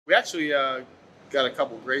We actually got a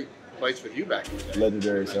couple great bites with you back in the day.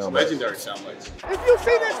 Legendary sound bites. Legendary sound bites. If you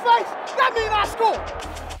see this face, that means I scored.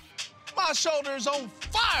 My shoulder is on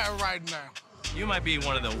fire right now. You might be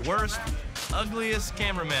one of the worst, ugliest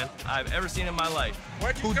cameramen I've ever seen in my life.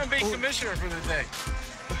 Why'd you come be commissioner for the day?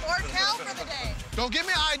 Or Cal for the day. Don't give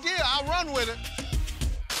me an idea, I'll run with it.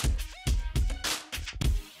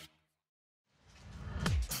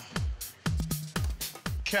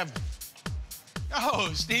 Kevin.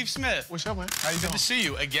 Oh, Steve Smith. What's up, man? How you Good doing? to see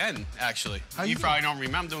you again, actually. How you probably don't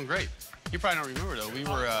remember. I'm doing great. You probably don't remember,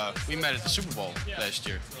 though. We met at the Super Bowl last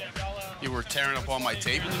year. You were tearing up all my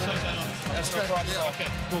tape. That's no problem. Yeah.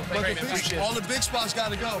 Okay. Cool. All the big spots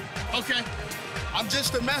got to go. Okay. I'm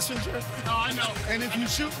just a messenger. Oh, I know. And if you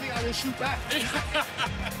shoot me, I will shoot back.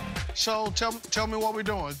 So tell me what we're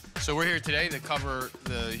doing. So we're here today to cover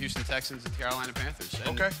the Houston Texans and Carolina Panthers.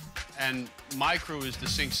 And, Okay. And my crew is the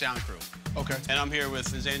Sync Sound crew. Okay. And I'm here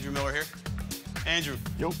with, is Andrew Miller here? Andrew.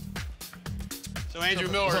 Yo. So Andrew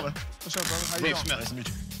Miller. What's up, brother? How you Steve doing? Smith. Nice to meet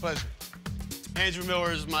you. Pleasure. Andrew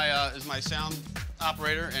Miller is my sound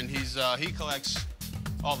operator, and he collects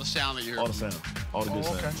all the sound that you hear. All the sound. All the good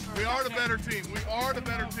sound. Okay. We are the better team. We are the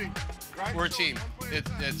better team. Right? We're a team.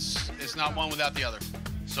 It's not one without the other.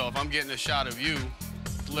 So if I'm getting a shot of you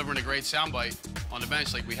delivering a great sound bite on the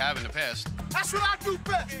bench like we have in the past, That's what I do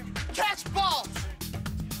best. Catch balls.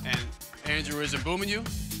 and Andrew isn't booming you,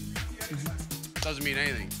 doesn't mean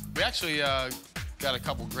anything. We actually got a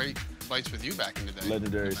couple great bites with you back in the day.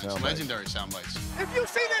 Legendary sound bites. Legendary sound bites. If you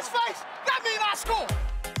see this face, that means I score.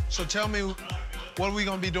 So tell me, what are we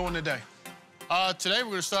going to be doing today? Today we're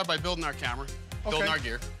going to start by building our camera, building Okay. our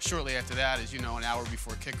gear. Shortly after that, as you know, an hour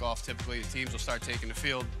before kickoff, typically the teams will start taking the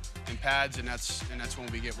field in pads, and that's when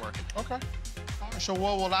we get working. Okay. All right, so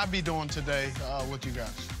what will I be doing today with you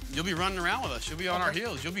guys? You'll be running around with us. You'll be on our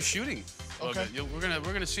heels. You'll be shooting a little Okay. bit.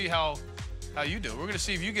 We're gonna see how you do. We're gonna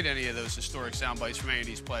see if you get any of those historic sound bites from any of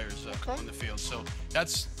these players on the field. So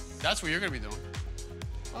that's what you're gonna be doing.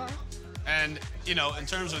 All right. And you know, in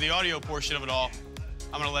terms of the audio portion of it all,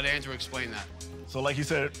 I'm gonna let Andrew explain that. So like you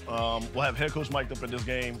said, we'll have head coach mic'd up at this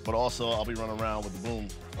game, but also I'll be running around with the boom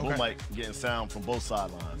mic, getting sound from both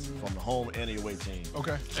sidelines, from the home and the away team.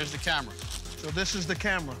 Okay. There's the camera. So this is the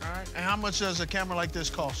camera. All right. And how much does a camera like this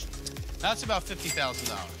cost? That's about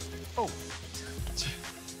 $50,000. Oh.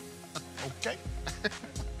 Okay.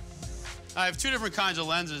 I have two different kinds of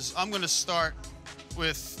lenses. I'm gonna start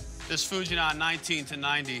with this Fujinon 19 to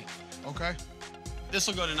 90. Okay. This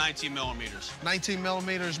will go to 19 millimeters. 19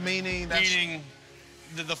 millimeters, meaning that's... Meaning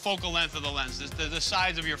the focal length of the lens, the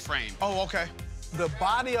size of your frame. Oh, okay. The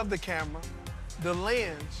body of the camera, the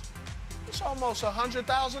lens, it's almost $100,000.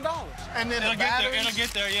 And then It'll the get batteries. there. It'll get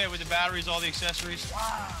there, yeah, with the batteries, all the accessories.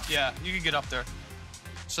 Wow. Yeah, you can get up there.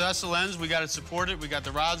 So that's the lens. We got it supported. We got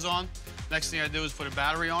the rods on. Next thing I do is put a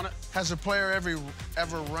battery on it. Has a player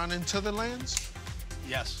ever run into the lens?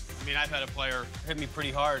 Yes. I mean, I've had a player hit me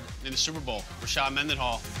pretty hard in the Super Bowl, Rashad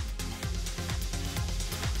Mendenhall.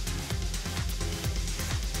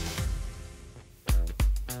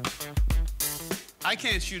 I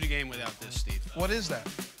can't shoot a game without this, Steve. What is that?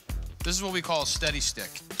 This is what we call a steady stick.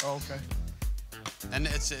 Oh, okay. And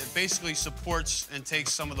it basically supports and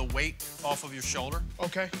takes some of the weight off of your shoulder,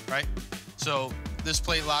 Okay. right? So this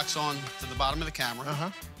plate locks on to the bottom of the camera. Uh-huh.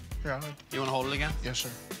 Yeah. You want to hold it again? Yes, sir.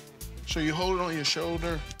 So you hold it on your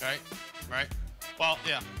shoulder. Right, right. Well,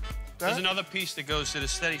 yeah. There's That? another piece that goes to the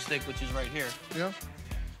steady stick, which is right here. Yeah.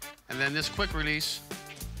 And then this quick release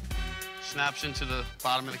snaps into the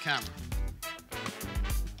bottom of the camera.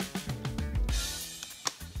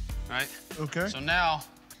 Right? Okay. So now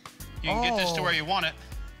you can get this to where you want it,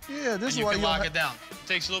 Yeah, this and is you why can you lock it down. It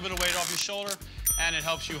takes a little bit of weight off your shoulder, and it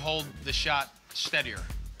helps you hold the shot steadier.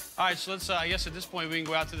 All right, so let's, I guess at this point, we can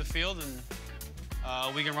go out to the field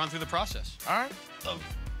and we can run through the process All right. of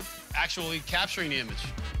actually capturing the image.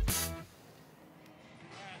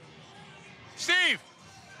 Steve,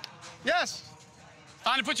 Yes.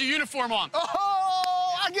 time to put your uniform on.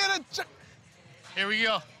 Oh, I get it. Here we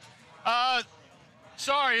go.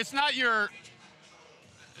 Sorry, it's not your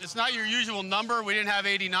usual number. We didn't have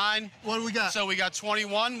 89. What do we got? So we got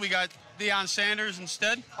 21. We got Deion Sanders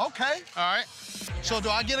instead. Okay. All right. So do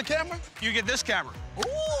I get a camera? You get this camera.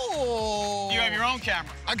 Ooh. You have your own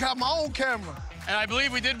camera. I got my own camera. And I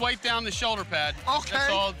believe we did wipe down the shoulder pad. Okay.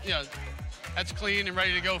 That's all, that's clean and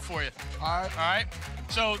ready to go for you. All right. All right.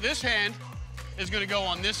 So this hand is going to go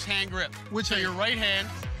on this hand grip. Which so hand? your right hand,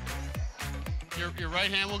 your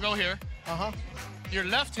right hand will go here. Uh-huh. Your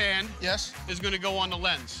left hand Yes. is going to go on the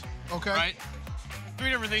lens. Okay. Right? Three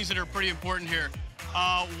different things that are pretty important here.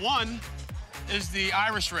 One is the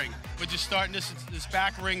iris ring. which is starting this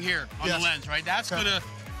back ring here on the lens, right? That's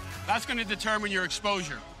gonna determine your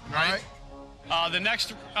exposure, right? The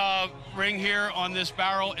next ring here on this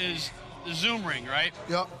barrel is the zoom ring, right?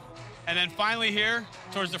 Yep. And then finally here,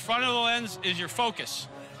 towards the front of the lens, is your focus,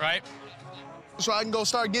 right? So I can go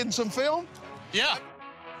start getting some film? Yeah.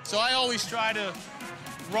 So I always try to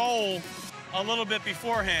roll a little bit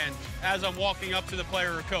beforehand as I'm walking up to the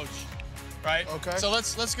player or coach, right? Okay. So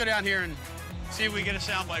let's go down here and see if we get a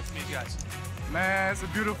soundbite from these guys. Man, it's a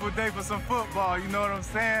beautiful day for some football, you know what I'm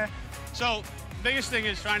saying? So biggest thing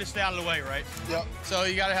is trying to stay out of the way, right? Yep. So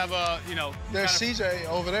you got to have a, There's CJ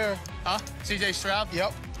over there. Huh? CJ Stroud?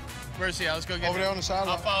 Yep. Where's he at? Let's go get him. Over there on the sideline.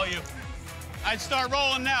 I'll follow you. I'd start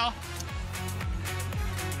rolling now.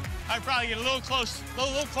 I'd probably get a little closer.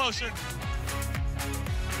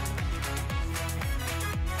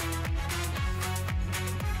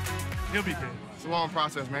 He'll be good. It's a long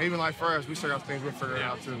process, man. Even like for us, we still got things we're figuring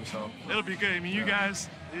out too. So It'll be good. I mean, you guys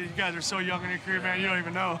are so young in your career, man. You don't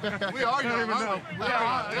even know. we are You don't young, even know. aren't we?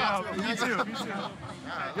 Yeah, me too.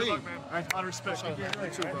 Good luck, man. A lot of respect.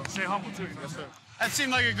 Stay humble too. Yes, sir. That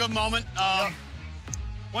seemed like a good moment.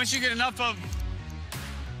 Once you get enough of,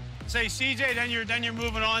 say, CJ, then you're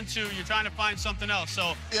moving on to, you're trying to find something else.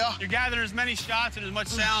 So you're gathering as many shots and as much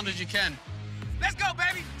sound as you can. Let's go,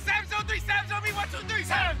 baby. 7-0-3, 7-0-me, 1, 2, 3,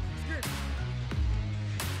 7.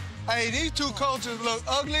 Hey, these two coaches look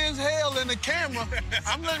ugly as hell in the camera.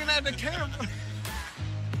 I'm looking at the camera.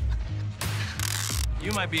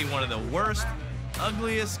 You might be one of the worst,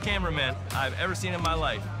 ugliest cameramen I've ever seen in my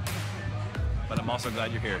life. But I'm also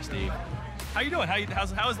glad you're here, Steve. How you doing?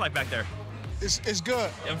 How is life back there? It's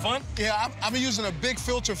good. You having fun? Yeah, I'm using a big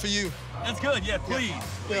filter for you. That's good. Yeah, please.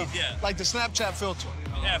 Please, yeah. Like the Snapchat filter.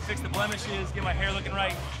 Yeah, fix the blemishes, get my hair looking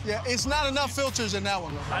right. Yeah, it's not enough filters in that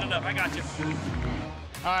one. Not enough. I got you.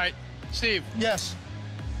 All right, Steve. Yes.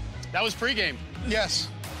 That was pregame. Yes.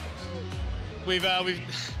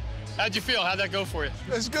 How'd you feel? How'd that go for you?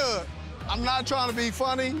 It's good. I'm not trying to be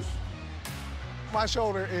funny. My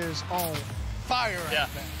shoulder is on fire right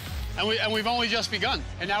now. And we've only just begun.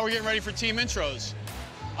 And now we're getting ready for team intros.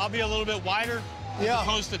 I'll be a little bit wider as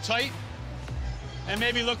opposed to tight. And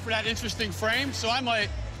maybe look for that interesting frame. So I might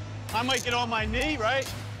get on my knee, right?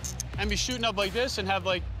 And be shooting up like this and have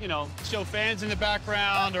show fans in the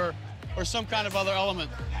background or some kind of other element.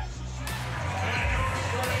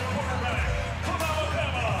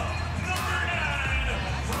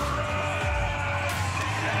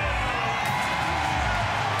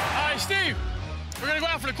 All right, Steve, we're gonna go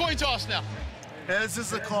out for the coin toss now. Heads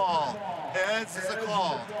is a call. Heads is a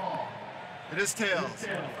call. It is tails.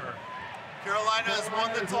 Carolina has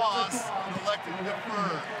won the toss and elected to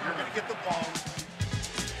defer. You're going to get the ball.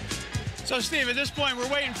 So, Steve, at this point, we're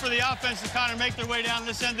waiting for the offense to kind of make their way down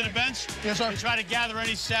this end of the bench. Yes, sir. And try to gather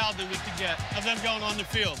any sound that we could get of them going on the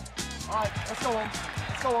field. All right, let's go on.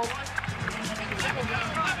 Let's go on.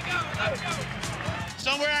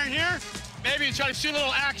 Somewhere in here, maybe you try to shoot a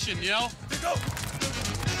little action, you know? Go.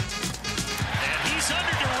 And he's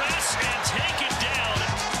under duress and taken down.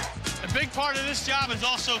 A big part of this job is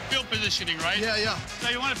also field positioning, right? Yeah. So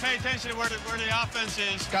you want to pay attention to where the offense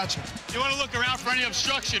is. Gotcha. You want to look around for any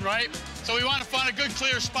obstruction, right? So we want to find a good,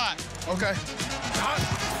 clear spot. Okay.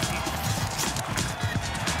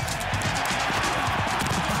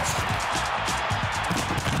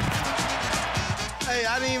 Hey,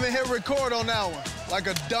 I didn't even hit record on that one, like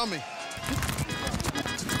a dummy.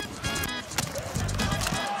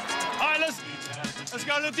 All right, let's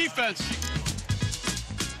go to the defense.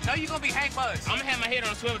 No, you're gonna be Hank Buzz. I'm gonna have my head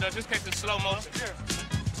on a swivel though, just in case it's slow motion.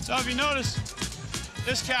 So if you notice,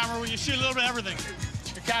 this camera, when you shoot a little bit of everything,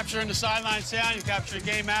 you're capturing the sideline sound, you're capturing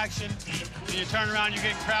game action, and you turn around, you're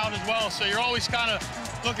getting crowd as well. So you're always kind of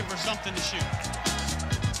looking for something to shoot.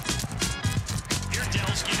 Here,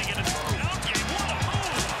 Dell's getting it. Okay, what a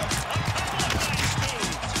move! A couple of nice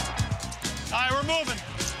moves. All right, we're moving.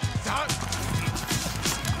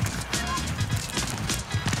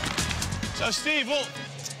 So Steve,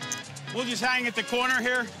 we'll just hang at the corner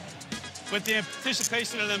here with the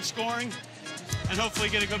anticipation of them scoring and hopefully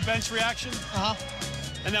get a good bench reaction.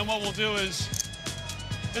 And then what we'll do is,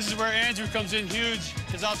 this is where Andrew comes in huge,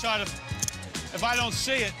 because I'll try to, if I don't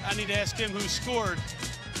see it, I need to ask him who scored.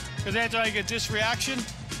 Because after I get this reaction,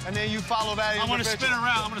 and then you follow that. I'm gonna spin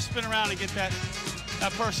around. I'm gonna spin around and get that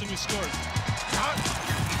person who scored.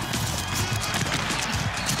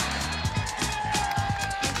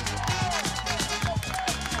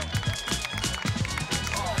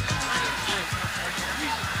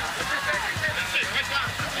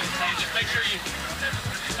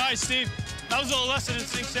 All right, Steve. That was a little lesson in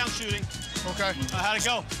sync sound shooting. Okay. How'd it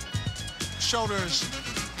go? Shoulders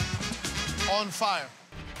on fire.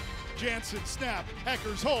 Jansen snap,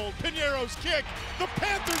 Heckers hold, Piñeiro's kick, the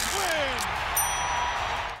Panthers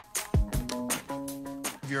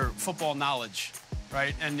win! Your football knowledge,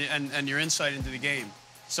 right, and your insight into the game.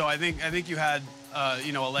 So I think you had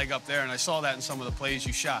you know, a leg up there, and I saw that in some of the plays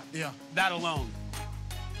you shot. Yeah. That alone,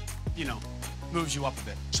 you know, moves you up a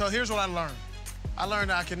bit. So here's what I learned. I learned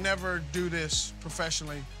that I can never do this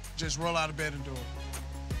professionally, just roll out of bed and do it.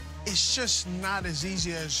 It's just not as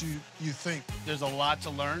easy as you think. There's a lot to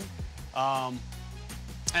learn, and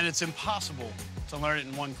it's impossible to learn it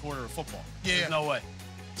in one quarter of football. Yeah. There's no way.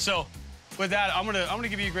 So with that, I'm gonna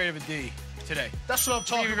give you a grade of a D today. That's what I'm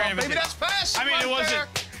talking about, baby. That's fast. I mean, right it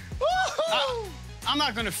wasn't. Woo-hoo! I'm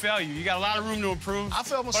not going to fail you. You got a lot of room to improve. I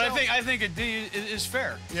feel myself. But I think a D is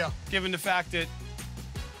fair. Yeah. Given the fact that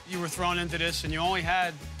you were thrown into this and you only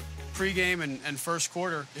had pregame and first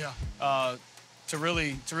quarter. Yeah. To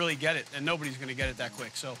really get it, and nobody's going to get it that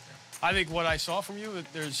quick. So, I think what I saw from you,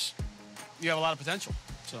 you have a lot of potential.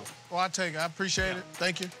 So. Well, I take it. I appreciate it.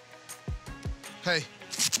 Thank you. Hey,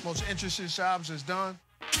 most interesting jobs is done.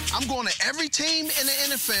 I'm going to every team in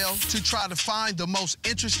the NFL to try to find the most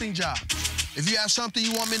interesting job. If you have something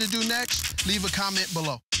you want me to do next, leave a comment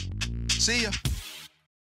below. See ya.